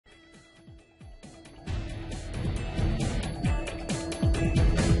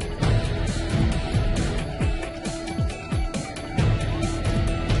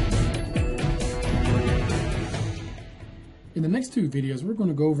next two videos, we're going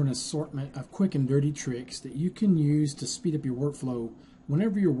to go over an assortment of quick and dirty tricks that you can use to speed up your workflow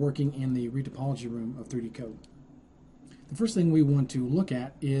whenever you're working in the retopology room of 3D Code. The first thing we want to look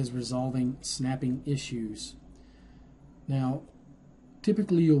at is resolving snapping issues. Now,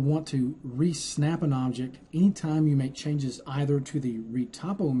 typically you'll want to re-snap an object anytime you make changes either to the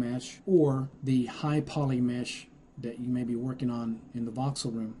Retopo mesh or the high poly mesh that you may be working on in the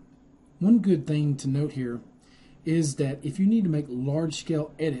voxel room. One good thing to note here is that if you need to make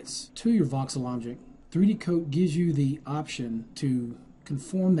large-scale edits to your voxel object, 3D Code gives you the option to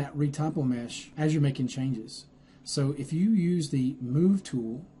conform that Retopo mesh as you're making changes. So if you use the Move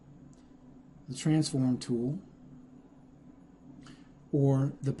tool, the Transform tool,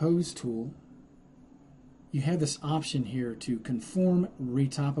 or the Pose tool, you have this option here to conform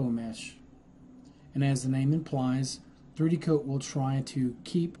Retopo mesh. And as the name implies, 3D Code will try to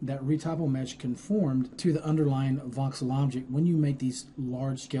keep that Retopo mesh conformed to the underlying voxel object when you make these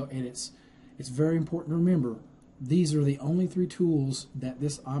large-scale edits. It's very important to remember these are the only three tools that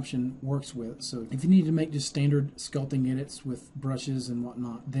this option works with. So if you need to make just standard sculpting edits with brushes and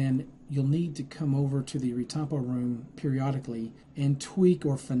whatnot, then you'll need to come over to the Retopo room periodically and tweak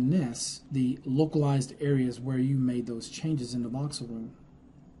or finesse the localized areas where you made those changes in the voxel room.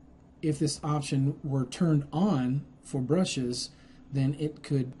 If this option were turned on for brushes, then it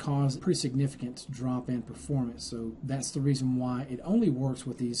could cause a pretty significant drop in performance. So that's the reason why it only works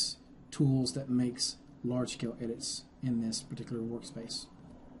with these tools that makes large-scale edits in this particular workspace.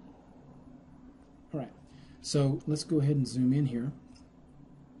 Alright, so let's go ahead and zoom in here.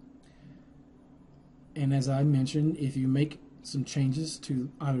 And as I mentioned, if you make some changes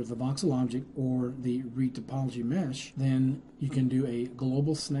to either the voxel object or the retopology mesh, then you can do a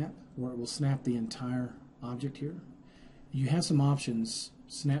global snap where it will snap the entire object here. You have some options: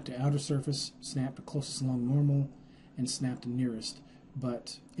 snap to outer surface, snap to closest along normal, and snap to nearest.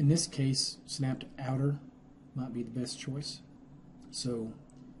 But in this case, snap to outer might be the best choice. So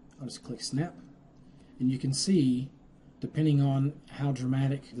I'll just click snap, and you can see, depending on how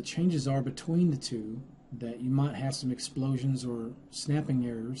dramatic the changes are between the two, that you might have some explosions or snapping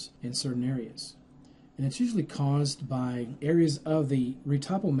errors in certain areas. And it's usually caused by areas of the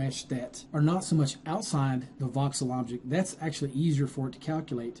Retopo mesh that are not so much outside the voxel object. That's actually easier for it to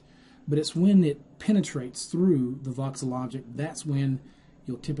calculate. But it's when it penetrates through the voxel object, that's when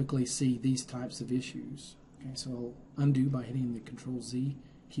you'll typically see these types of issues. Okay, so I'll undo by hitting the Control-Z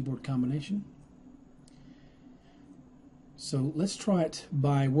keyboard combination. So let's try it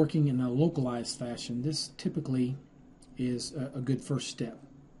by working in a localized fashion. This typically is a good first step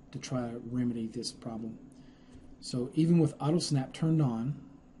to try to remedy this problem. So even with auto snap turned on,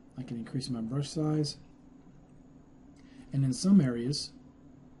 I can increase my brush size, and in some areas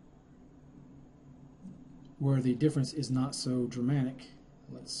where the difference is not so dramatic,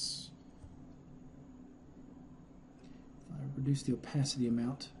 if I reduce the opacity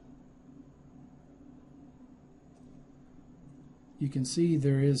amount, you can see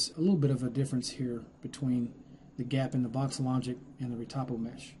there is a little bit of a difference here between the gap in the voxel object and the Retopo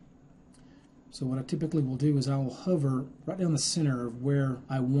mesh. So what I typically will do is I will hover right down the center of where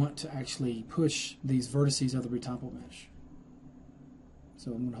I want to actually push these vertices of the Retopo mesh.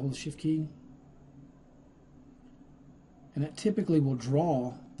 So I'm going to hold the Shift key, and that typically will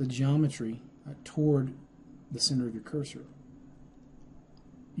draw the geometry toward the center of your cursor.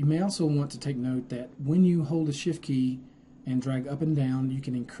 You may also want to take note that when you hold the Shift key and drag up and down, you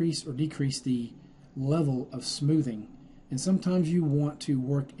can increase or decrease the level of smoothing. And sometimes you want to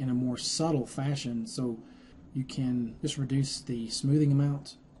work in a more subtle fashion, so you can just reduce the smoothing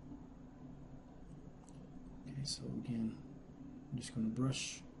amount. Okay, so again, I'm just going to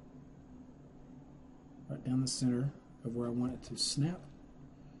brush right down the center of where I want it to snap.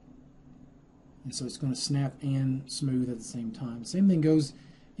 And so it's going to snap and smooth at the same time. Same thing goes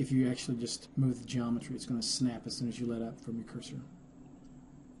if you actually just move the geometry. It's going to snap as soon as you let up from your cursor.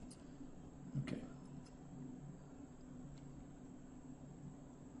 Okay.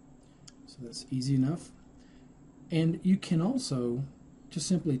 So that's easy enough. And you can also just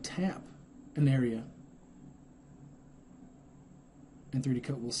simply tap an area and 3D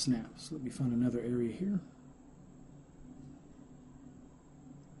Code will snap. So let me find another area here.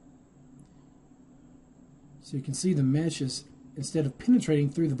 So you can see the mesh is, instead of penetrating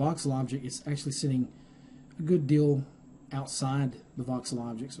through the voxel object, it's actually sitting a good deal outside the voxel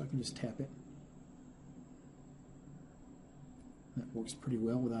object, so I can just tap it. That works pretty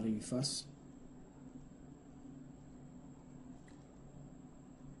well without any fuss.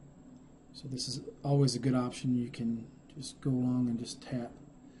 So this is always a good option. You can just go along and just tap.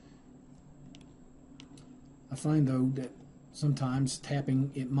 I find though that sometimes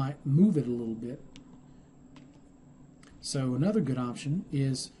tapping it might move it a little bit. So another good option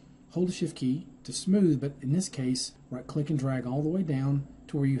is hold the shift key to smooth, but in this case right click and drag all the way down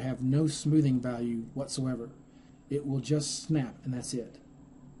to where you have no smoothing value whatsoever. It will just snap and that's it.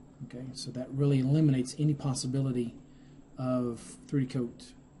 Okay, so that really eliminates any possibility of 3D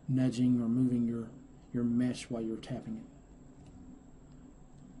coat nudging or moving your mesh while you're tapping it.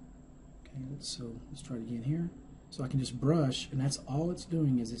 Okay, let's try it again here. So I can just brush, and that's all it's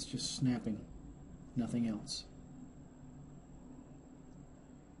doing, is it's just snapping, nothing else.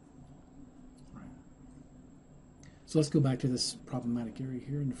 All right. So let's go back to this problematic area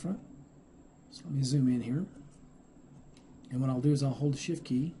here in the front. So let me zoom in here. And what I'll do is I'll hold the shift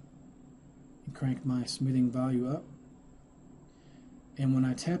key and crank my smoothing value up. And when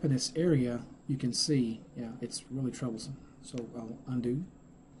I tap in this area, you can see, yeah, it's really troublesome. So I'll undo.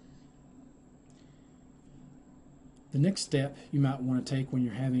 The next step you might want to take when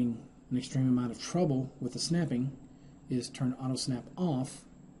you're having an extreme amount of trouble with the snapping is turn auto snap off.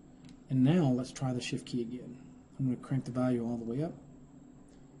 And now let's try the shift key again. I'm going to crank the value all the way up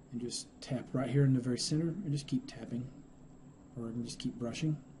and just tap right here in the very center and just keep tapping, or I can just keep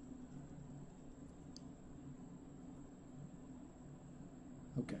brushing.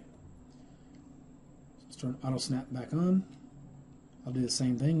 Okay. Let's turn auto snap back on. I'll do the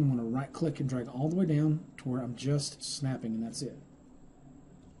same thing. I'm going to right click and drag all the way down to where I'm just snapping, and that's it.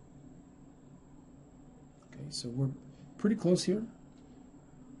 Okay, so we're pretty close here.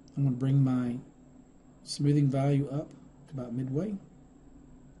 I'm going to bring my smoothing value up to about midway.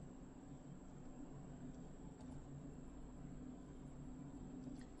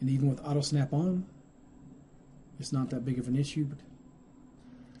 And even with auto snap on, it's not that big of an issue. But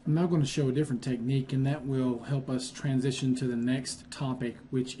I'm now going to show a different technique, and that will help us transition to the next topic,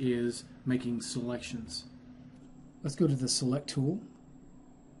 which is making selections. Let's go to the select tool.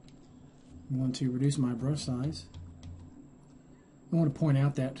 I'm going to reduce my brush size. I want to point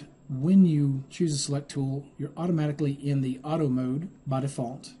out that when you choose a select tool, you're automatically in the auto mode by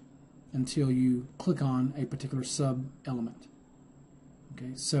default until you click on a particular sub element.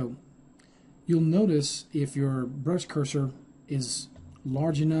 Okay, so you'll notice if your brush cursor is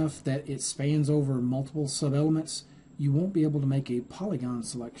large enough that it spans over multiple sub-elements, you won't be able to make a polygon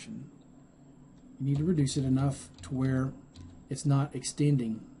selection. You need to reduce it enough to where it's not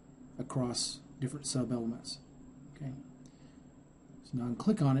extending across different sub-elements. Okay. So now I can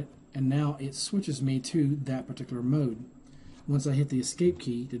click on it, and now it switches me to that particular mode. Once I hit the escape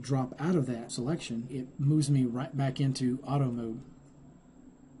key to drop out of that selection, it moves me right back into auto mode.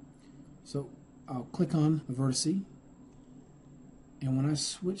 So I'll click on the vertice, and when I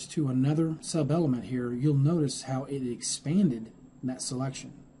switch to another sub-element here, you'll notice how it expanded that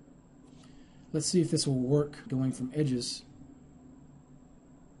selection. Let's see if this will work going from edges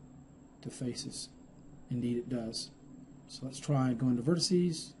to faces. Indeed it does. So let's try going to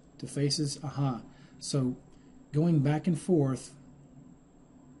vertices to faces. Aha. So going back and forth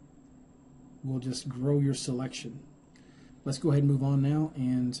will just grow your selection. Let's go ahead and move on now,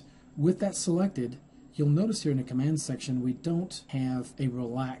 and with that selected, you'll notice here in the command section we don't have a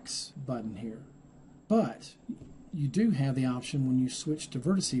relax button here, but you do have the option when you switch to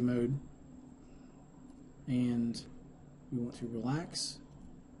vertice mode and we want to relax.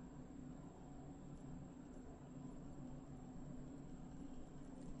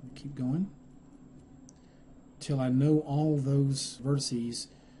 Keep going till I know all those vertices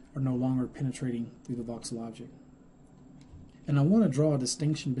are no longer penetrating through the voxel object. And I want to draw a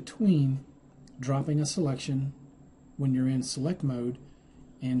distinction between dropping a selection when you're in select mode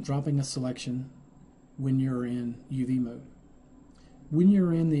and dropping a selection when you're in UV mode. When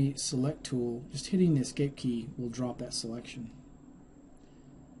you're in the select tool, just hitting the escape key will drop that selection.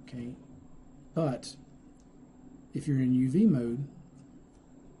 Okay, but if you're in UV mode,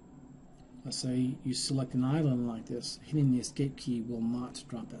 let's say you select an island like this, hitting the escape key will not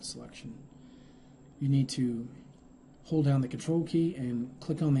drop that selection. You need to hold down the control key and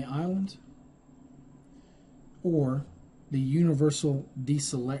click on the island, or the universal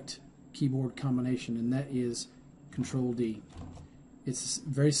deselect keyboard combination, and that is Control D. It's the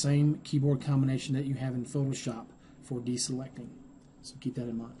very same keyboard combination that you have in Photoshop for deselecting, so keep that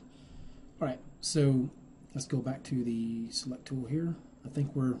in mind. Alright, so let's go back to the select tool here. I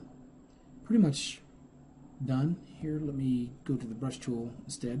think we're pretty much done here. Let me go to the brush tool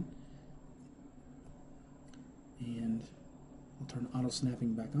instead, and I'll turn auto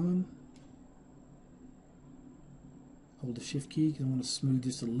snapping back on. Hold the shift key because I want to smooth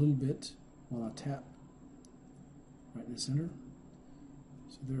just a little bit while I tap right in the center.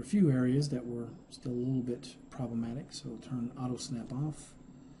 So there are a few areas that were still a little bit problematic, so we'll turn auto snap off.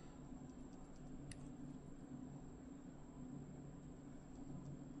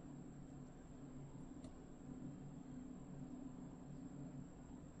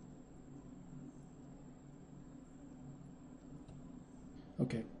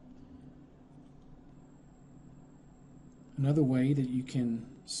 Okay. Another way that you can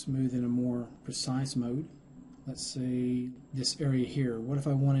smooth in a more precise mode, let's say this area here, what if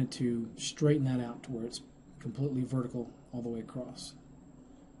I wanted to straighten that out to where it's completely vertical all the way across?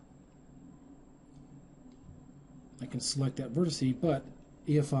 I can select that vertice, but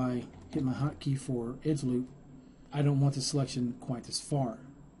if I hit my hotkey for edge loop, I don't want the selection quite this far.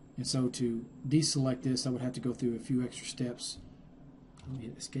 And so to deselect this, I would have to go through a few extra steps. Let me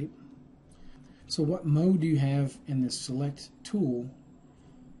hit escape. So what mode do you have in this select tool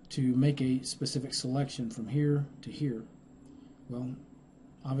to make a specific selection from here to here? Well,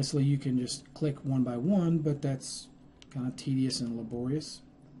 obviously you can just click one by one, but that's kind of tedious and laborious.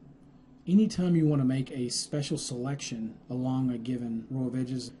 Anytime you want to make a special selection along a given row of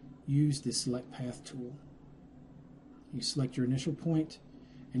edges, use the select path tool. You select your initial point,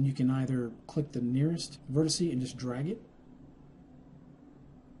 and you can either click the nearest vertice and just drag it,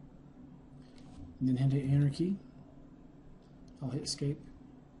 and then hit the enter key. I'll hit escape,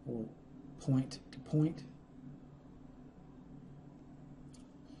 or point to point.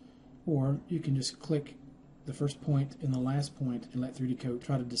 Or you can just click the first point and the last point and let 3D Coat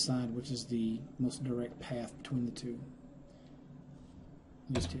try to decide which is the most direct path between the two.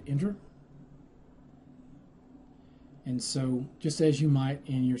 Just hit enter. And so, just as you might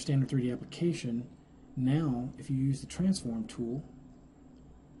in your standard 3D application, now if you use the transform tool,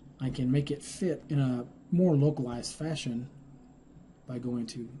 I can make it fit in a more localized fashion by going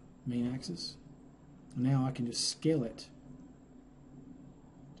to main axis. And now I can just scale it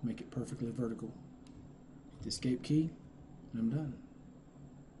to make it perfectly vertical. Hit the escape key, and I'm done.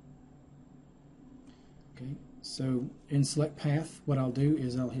 Okay, so in select path, what I'll do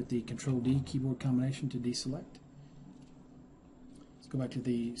is I'll hit the Control D keyboard combination to deselect. Let's go back to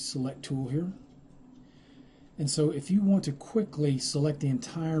the select tool here. And so if you want to quickly select the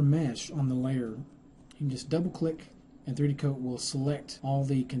entire mesh on the layer, you can just double click and 3D Coat will select all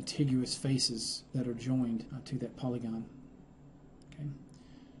the contiguous faces that are joined to that polygon. Okay,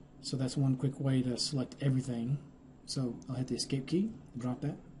 so that's one quick way to select everything. So I'll hit the escape key, drop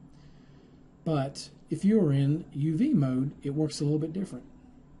that. But if you are in UV mode, it works a little bit different.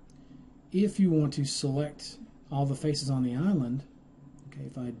 If you want to select all the faces on the island, okay,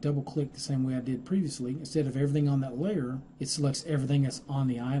 if I double click the same way I did previously, instead of everything on that layer, it selects everything that's on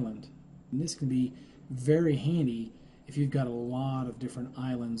the island. And this can be very handy if you've got a lot of different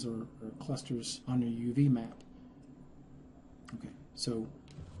islands or clusters on your UV map. Okay, so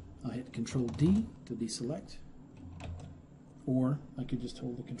I'll hit Control D to deselect, or I could just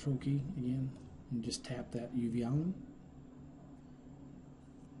hold the Control key again and just tap that UV island.